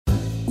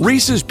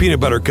Reese's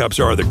Peanut Butter Cups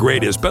are the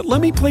greatest, but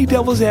let me play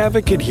devil's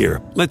advocate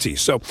here. Let's see.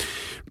 So,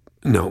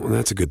 no,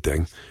 that's a good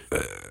thing.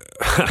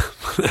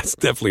 That's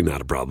definitely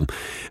not a problem.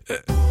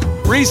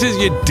 Reese's,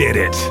 you did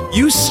it.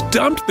 You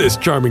stumped this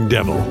charming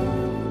devil.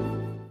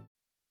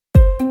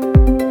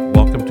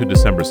 Welcome to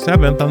December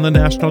 7th on the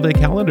National Day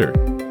calendar.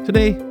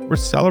 Today, we're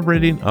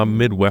celebrating a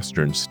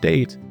Midwestern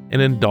state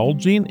and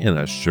indulging in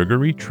a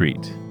sugary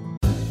treat.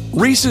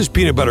 Reese's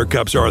Peanut Butter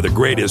Cups are the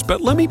greatest, but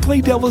let me play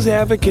devil's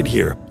advocate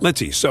here. Let's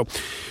see. So,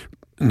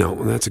 no,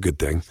 that's a good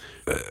thing.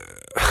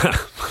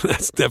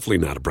 That's definitely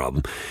not a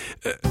problem.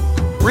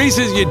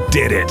 Reese's, you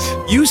did it.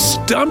 You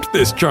stumped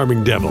this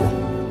charming devil.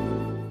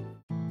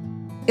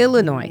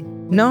 Illinois,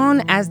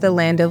 known as the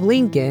land of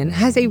Lincoln,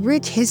 has a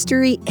rich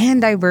history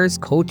and diverse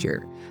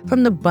culture.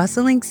 From the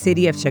bustling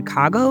city of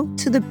Chicago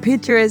to the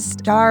picturesque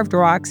Starved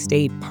Rock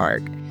State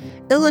Park,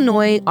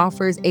 Illinois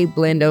offers a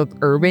blend of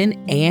urban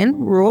and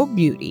rural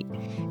beauty.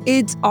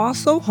 It's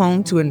also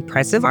home to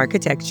impressive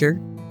architecture,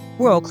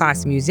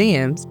 world-class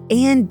museums,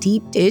 and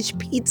deep dish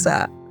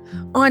pizza.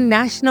 On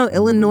National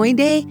Illinois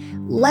Day,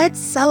 let's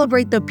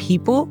celebrate the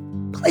people,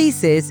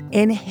 places,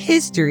 and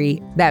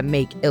history that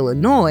make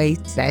Illinois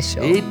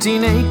special.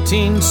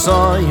 1818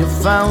 saw your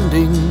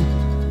founding,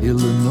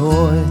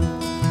 Illinois,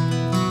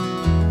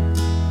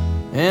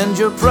 and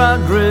your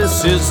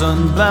progress is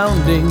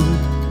unbounding,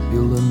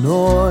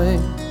 Illinois.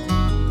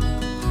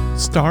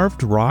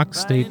 Starved Rock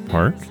State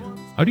Park?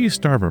 How do you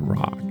starve a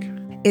rock?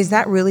 Is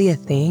that really a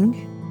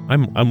thing?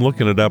 I'm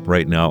looking it up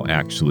right now,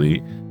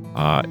 actually.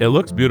 It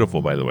looks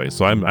beautiful, by the way,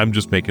 so I'm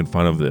just making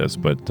fun of this.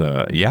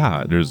 But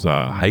yeah, there's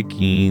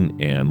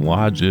hiking and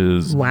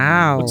lodges.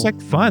 Wow. Looks like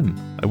fun.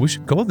 We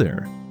should go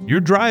there. You're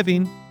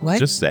driving. What?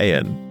 Just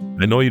saying.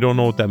 I know you don't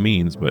know what that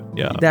means, but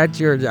yeah. That's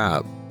your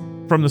job.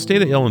 From the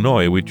state of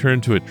Illinois, we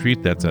turn to a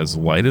treat that's as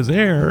light as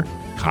air,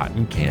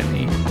 cotton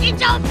candy. You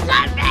don't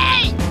love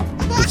me!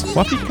 This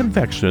fluffy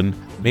confection,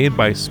 made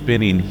by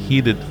spinning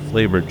heated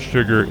flavored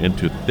sugar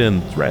into thin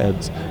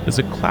threads, is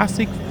a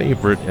classic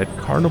favorite at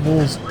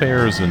carnivals,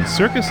 fairs, and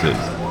circuses.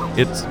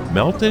 Its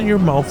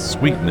melt-in-your-mouth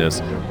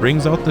sweetness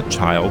brings out the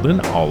child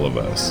in all of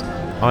us.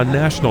 On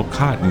National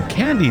Cotton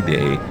Candy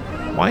Day,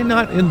 why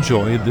not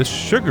enjoy this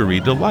sugary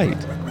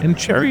delight and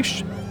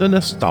cherish the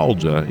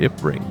nostalgia it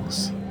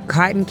brings?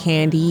 Cotton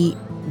candy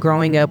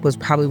growing up was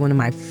probably one of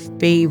my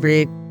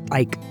favorite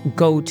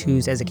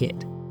go-tos as a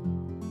kid.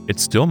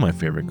 It's still my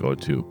favorite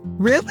go-to.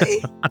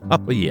 Really?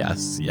 Oh,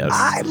 yes.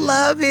 I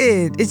love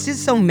it. It's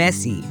just so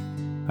messy.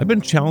 I've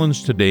been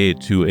challenged today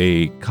to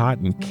a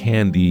cotton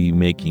candy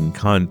making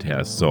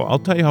contest, so I'll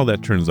tell you how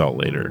that turns out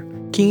later.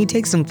 Can you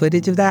take some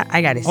footage of that?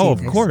 I gotta see Oh,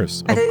 this. of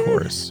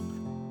course.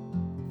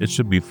 It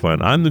should be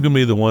fun. I'm going to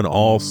be the one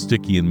all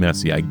sticky and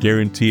messy. I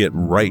guarantee it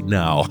right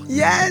now.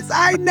 Yes,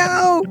 I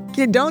know.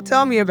 Don't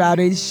tell me about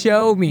it.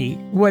 Show me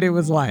what it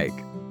was like.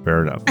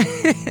 Fair enough.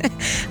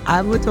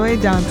 I'm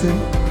LaToya Johnson.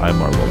 I'm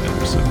Marlo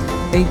Anderson.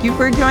 Thank you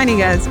for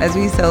joining us as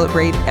we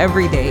celebrate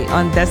every day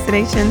on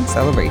Destination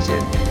Celebration.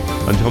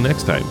 Until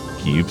next time,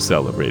 keep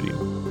celebrating.